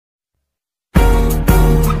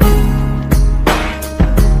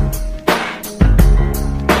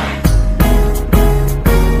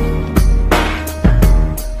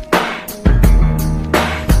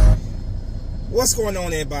going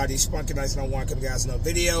on, everybody? Spunky Nights No One coming guys another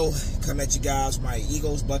video. Come at you guys with my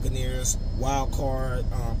Eagles Buccaneers wild card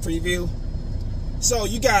preview. So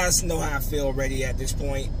you guys know how I feel already at this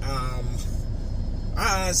point. I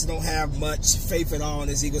honestly don't have much faith at all in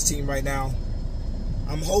this Eagles team right now.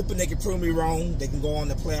 I'm hoping they can prove me wrong. They can go on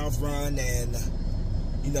the playoff run and,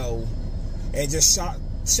 you know, and just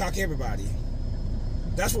shock everybody.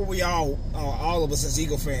 That's what we all of us as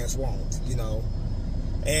Eagle fans want, you know.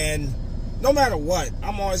 And no matter what,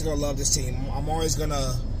 I'm always going to love this team. I'm always going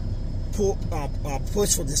to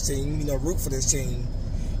push for this team, you know, root for this team.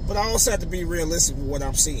 But I also have to be realistic with what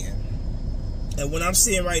I'm seeing. And what I'm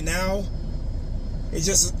seeing right now,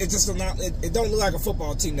 it don't look like a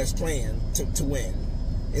football team that's playing to win.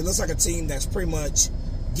 It looks like a team that's pretty much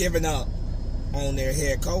giving up on their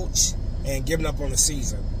head coach and giving up on the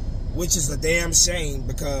season, which is a damn shame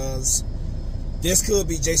because this could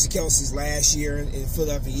be Jason Kelsey's last year in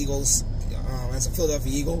Philadelphia Eagles as a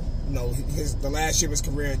Philadelphia Eagle. You know, the last year of his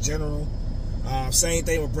career in general. Same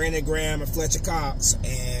thing with Brandon Graham and Fletcher Cox.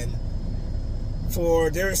 And for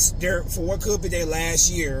what could be their last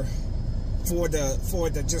year, for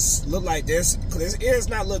it to just look like this, because it has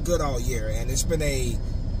not looked good all year, and it's been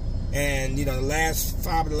you know, the last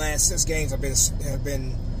 5 of the last 6 games have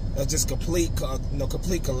been just complete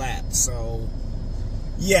collapse. So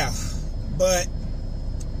yeah, but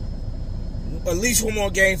at least one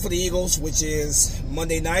more game for the Eagles, which is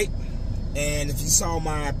Monday night. And if you saw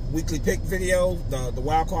my weekly pick video, the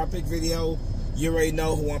wild card pick video, you already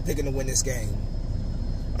know who I'm picking to win this game.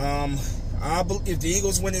 If the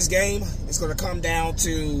Eagles win this game, it's going to come down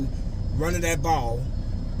to running that ball.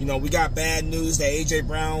 You know, we got bad news that A.J.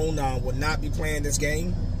 Brown will not be playing this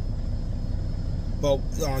game. But,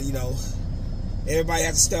 you know, everybody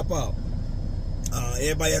has to step up.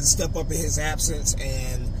 Everybody has to step up in his absence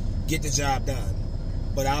and get the job done.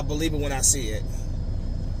 But I'll believe it when I see it.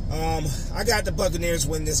 I got the Buccaneers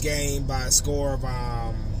win this game by a score of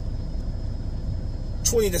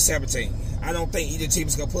 20-17. I don't think either team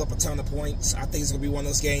is going to put up a ton of points. I think it's going to be one of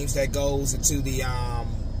those games that goes into the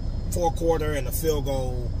fourth quarter and the field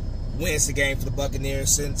goal wins the game for the Buccaneers,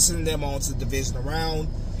 sending them on to the divisional round.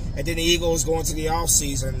 And then the Eagles going to the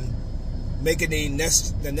offseason, making the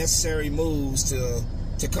necessary moves to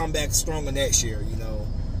come back stronger next year, you know.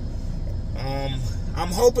 I'm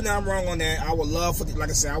hoping I'm wrong on that. I would love for like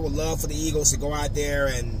I said, I would love for the Eagles to go out there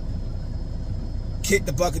and kick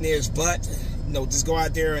the Buccaneers' butt. You know, just go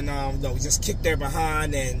out there and you know, just kick their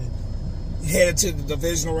behind and head into the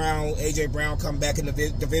divisional round. A.J. Brown come back in the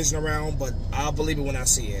divisional round, but I'll believe it when I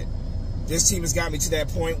see it. This team has got me to that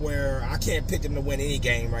point where I can't pick them to win any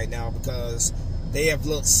game right now because they have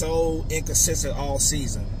looked so inconsistent all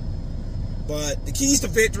season. But the keys to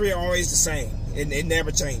victory are always the same. It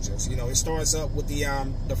never changes. You know, it starts up with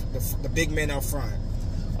the big men up front.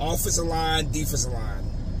 Offensive line, defensive line.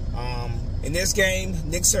 In this game,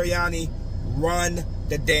 Nick Sirianni, run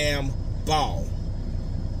the damn ball.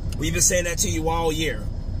 We've been saying that to you all year.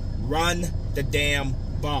 Run the damn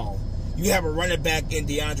ball. You have a running back in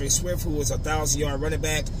DeAndre Swift who was a 1,000-yard running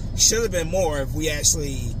back. Should have been more if we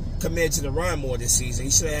actually committed to the run more this season.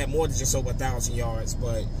 He should have had more than just over 1,000 yards.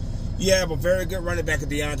 But you have a very good running back in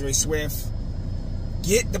DeAndre Swift.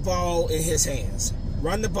 Get the ball in his hands.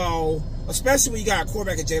 Run the ball, especially when you got a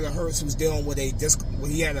quarterback at Jalen Hurts who's dealing with he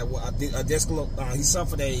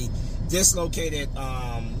suffered a dislocated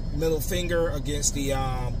middle finger against the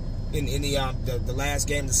last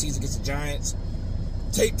game of the season against the Giants.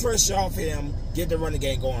 Take pressure off him, get the running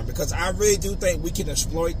game going, because I really do think we can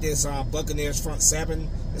exploit this Buccaneers front seven.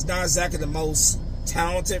 It's not exactly the most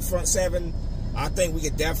talented front seven. I think we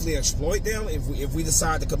could definitely exploit them if we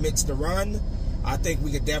decide to commit to the run. I think we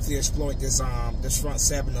could definitely exploit this front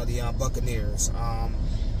seven of the Buccaneers.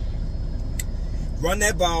 Run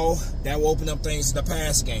that ball, that will open up things in the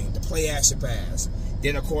pass game, the play action pass.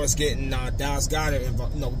 Then of course getting Dallas Goedert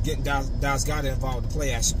involved, involved in the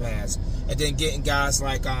play action pass, and then getting guys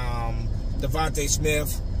like Devontae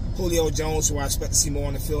Smith, Julio Jones, who I expect to see more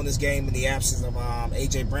on the field in this game in the absence of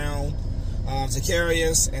A.J. Brown,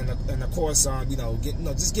 Zacharias, and of course you know,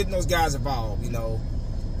 just getting those guys involved, you know.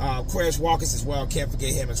 Quez Walkers as well, can't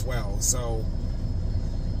forget him as well. So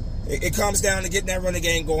it comes down to getting that running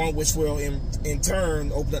game going, which will in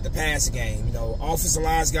turn open up the passing game. You know, offensive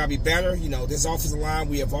line's got to be better. You know, this offensive line,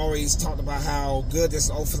 we have always talked about how good this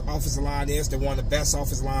offensive line is. They're one of the best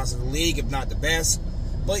offensive lines in the league, if not the best.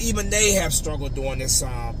 But even they have struggled during this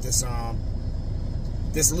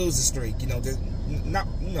losing streak. You know,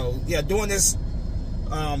 during this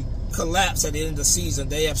collapse at the end of the season,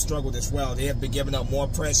 they have struggled as well. They have been giving up more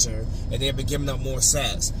pressure, and they have been giving up more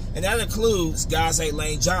sacks. And that includes guys like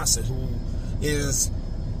Lane Johnson, who is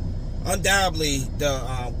undoubtedly the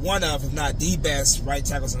one of, if not the best, right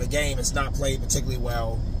tackles in the game. Has not played particularly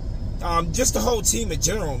well. Just the whole team in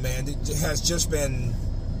general, man, it has just been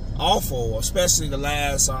awful, especially the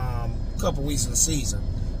last couple weeks of the season.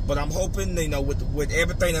 But I'm hoping, you know, with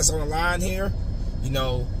everything that's on the line here, you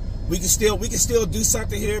know, we can still do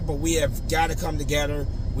something here. But we have got to come together.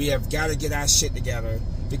 We have got to get our shit together,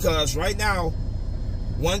 because right now,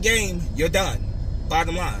 one game, you're done.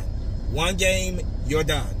 Bottom line, one game, you're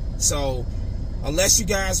done. So unless you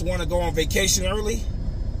guys want to go on vacation early,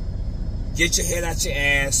 get your head out your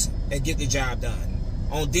ass and get the job done.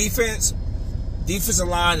 On defense, defensive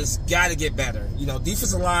line has got to get better. You know,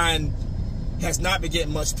 defensive line has not been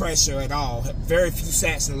getting much pressure at all. Very few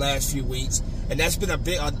sacks in the last few weeks, and that's been a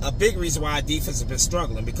big reason why our defense has been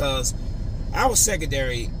struggling, because our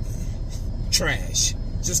secondary trash.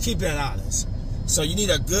 Just keeping it honest. So you need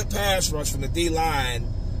a good pass rush from the D-line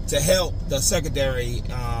to help the secondary,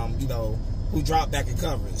 you know, who drop back in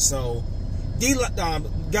coverage. So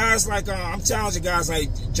guys like, I'm challenging guys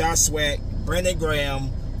like Josh Sweat, Brandon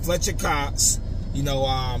Graham, Fletcher Cox, you know,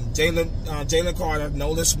 Jalen Carter,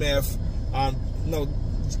 Nolan Smith. No,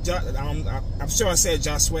 I'm sure I said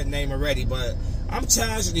Josh Sweat's name already, but I'm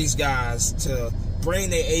challenging these guys to bring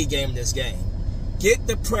their A game in this game. Get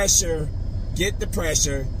the pressure, get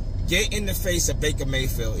in the face of Baker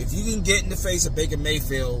Mayfield. If you can get in the face of Baker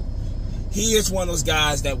Mayfield, he is one of those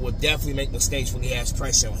guys that will definitely make mistakes when he has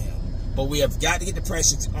pressure on him. But we have got to get the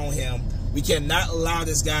pressure on him. We cannot allow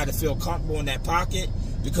this guy to feel comfortable in that pocket,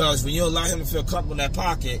 because when you allow him to feel comfortable in that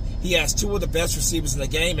pocket, he has two of the best receivers in the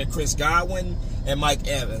game, and Chris Godwin and Mike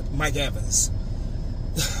Evans.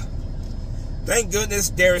 Thank goodness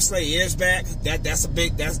Darius Slay is back. That's a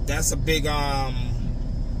big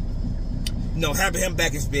you know, having him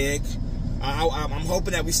back is big. I'm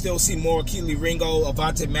hoping that we still see more Keely Ringo.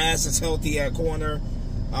 Avonte Maddox is healthy at corner.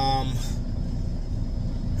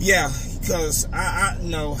 Yeah, because I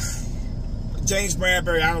know James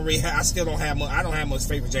Bradbury. I still don't have much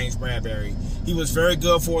faith in James Bradbury. He was very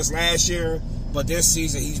good for us last year, but this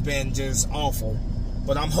season he's been just awful.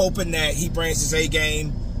 But I'm hoping that he brings his A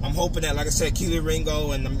game. I'm hoping that, like I said, Keely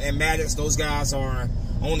Ringo and Maddox, those guys are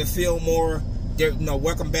on the field more. You know,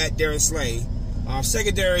 welcome back Darius Slay.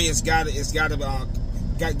 Secondary has got to they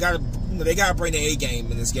got to bring the A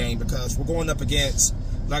game in this game, because we're going up against,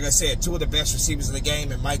 like I said, two of the best receivers in the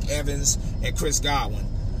game, and Mike Evans and Chris Godwin.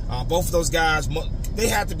 Both of those guys, they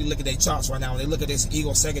have to be looking at their charts right now when they look at this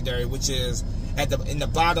Eagles secondary, which is in the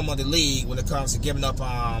bottom of the league when it comes to giving up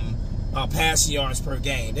passing yards per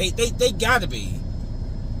game. They got to be.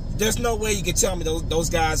 There's no way you can tell me those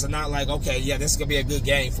guys are not like, okay, yeah, this is gonna be a good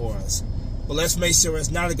game for us. But let's make sure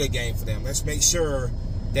it's not a good game for them. Let's make sure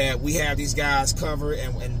that we have these guys covered,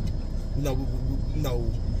 and you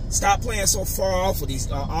know, stop playing so far off of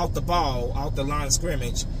these off the ball, off the line of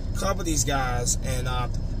scrimmage. Cover these guys and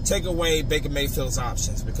take away Baker Mayfield's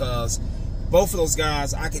options, because both of those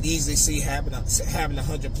guys I could easily see having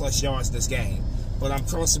 100+ yards in this game. But I'm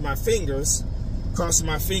crossing my fingers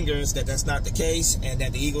that that's not the case, and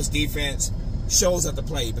that the Eagles defense shows up to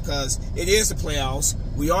play, because it is the playoffs.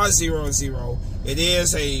 We are 0-0. It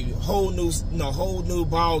is a whole new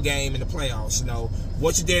ball game in the playoffs. You know,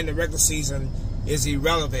 what you did in the regular season is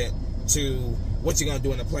irrelevant to what you're gonna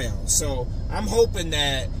do in the playoffs. So I'm hoping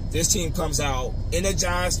that this team comes out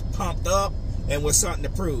energized, pumped up, and with something to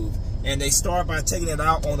prove. And they start by taking it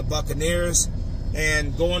out on the Buccaneers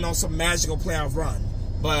and going on some magical playoff run.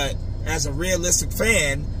 But as a realistic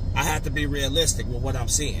fan, I have to be realistic with what I'm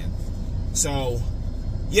seeing. So,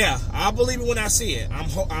 yeah, I'll believe it when I see it.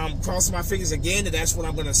 I'm crossing my fingers again that that's what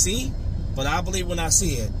I'm going to see, but I believe when I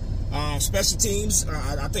see it. Special teams,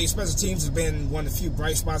 I think special teams has been one of the few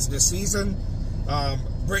bright spots of this season.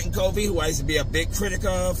 Britton Covey, who I used to be a big critic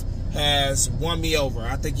of, has won me over.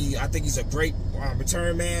 I think he's a great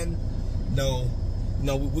return man. No,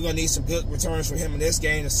 we're gonna need some good returns from him in this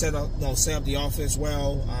game to set up the offense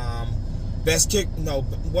well. Best kick,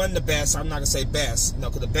 one of the best. I'm not gonna say best,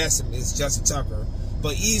 because the best is Justin Tucker,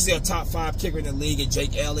 but easily a top 5 kicker in the league. And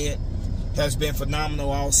Jake Elliott has been phenomenal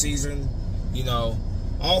all season.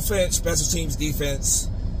 Offense, special teams, defense.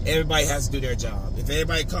 Everybody has to do their job. If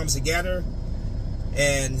everybody comes together,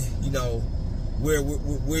 and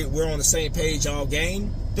we're on the same page all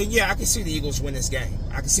game, then yeah, I can see the Eagles win this game.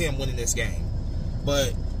 I can see them winning this game.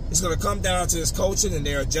 But it's going to come down to his coaching and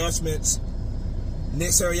their adjustments. Nick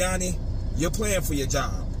Sirianni, you're playing for your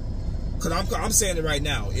job. Because I'm saying it right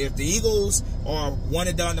now. If the Eagles are one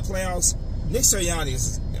and done in the playoffs, Nick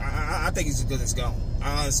Sirianni I think he's as good as gone.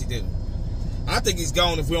 I honestly do. I think he's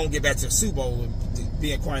gone if we don't get back to the Super Bowl,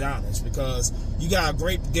 being quite honest. Because you got a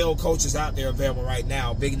great deal of coaches out there available right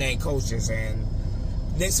now, big name coaches, and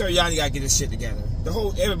Nick Sirianni got to get his shit together.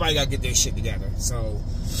 Everybody got to get their shit together. So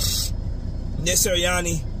Nick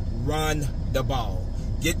Sirianni, run the ball.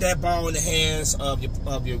 Get that ball in the hands of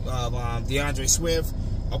DeAndre Swift.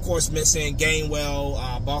 Of course, missing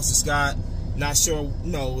Gainwell, Boston Scott. Not sure,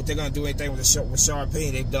 if they're going to do anything with Rashard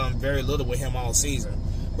Penny. They've done very little with him all season.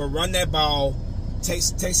 But run that ball. Take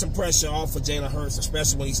some pressure off of Jalen Hurts,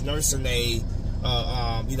 especially when he's nursing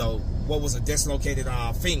what was a dislocated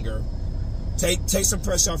finger. Take some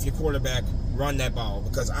pressure off your quarterback. Run that ball,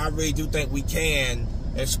 because I really do think we can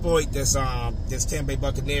exploit this Tampa Bay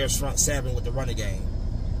Buccaneers front seven with the running game.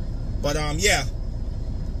 But yeah,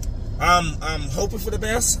 I'm hoping for the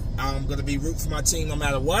best. I'm gonna be rooting for my team no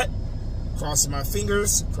matter what. Crossing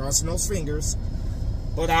those fingers.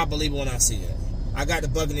 But I believe it when I see it. I got the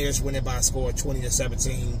Buccaneers winning by a score of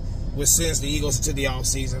 20-17, which sends the Eagles into the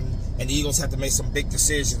offseason, and the Eagles have to make some big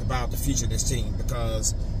decisions about the future of this team,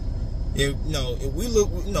 because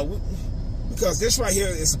because this right here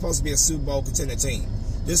is supposed to be a Super Bowl contender team.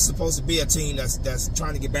 This is supposed to be a team that's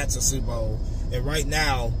trying to get back to the Super Bowl, and right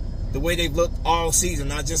now, the way they've looked all season,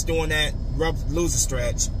 not just doing that rough loser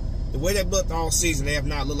stretch, the way they've looked all season, they have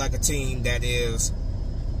not looked like a team that is,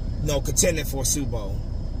 contending for a Super Bowl.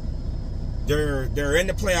 They're in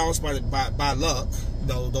the playoffs by luck,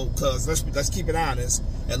 because let's keep it honest.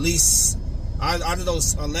 At least out of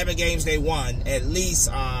those 11 games they won, at least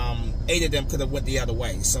 8 of them could have went the other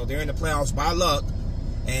way. So they're in the playoffs by luck,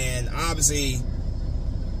 and obviously,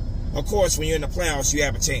 of course, when you're in the playoffs, you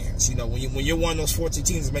have a chance. When you're one of those 14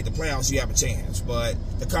 teams that make the playoffs, you have a chance. But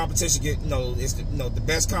the competition, is the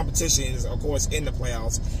best competition is, of course, in the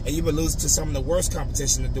playoffs, and you've been losing to some of the worst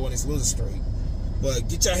competition in doing this loser streak. But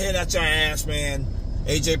get your head out your ass, man.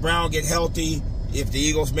 A.J. Brown get healthy. If the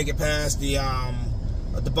Eagles make it past the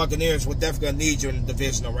Buccaneers, we're definitely gonna need you in the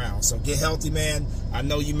divisional round. So get healthy, man. I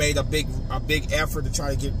know you made a big effort to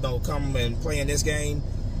try to come and play in this game.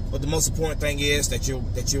 But the most important thing is that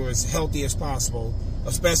you're as healthy as possible,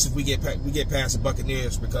 especially if we get past the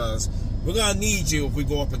Buccaneers, because we're gonna need you if we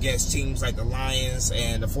go up against teams like the Lions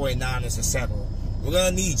and the 49ers, etc. We're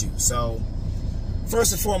gonna need you. So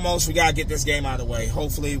first and foremost, we gotta get this game out of the way.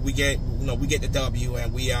 Hopefully, we get the W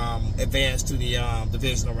and we advance to the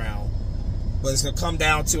divisional round. But it's gonna come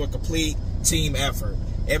down to a complete team effort.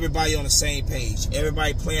 Everybody on the same page.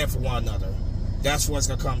 Everybody playing for one another. That's what it's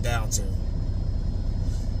gonna come down to.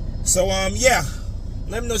 So yeah,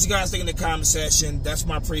 let me know what you guys think in the comment section. That's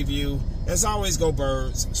my preview. As always, go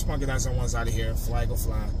Birds. Spunky Nights on one's out of here. Fly go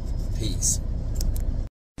fly. Peace.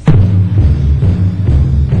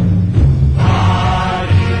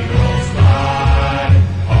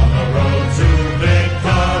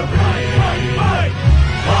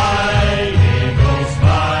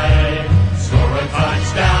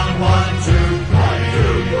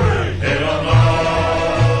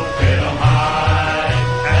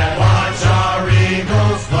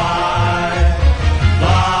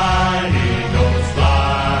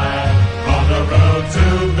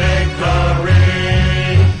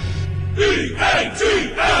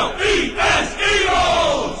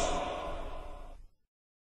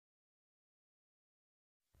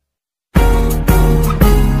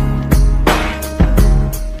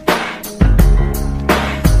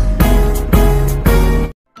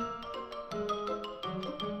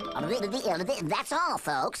 That's all,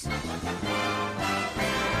 folks.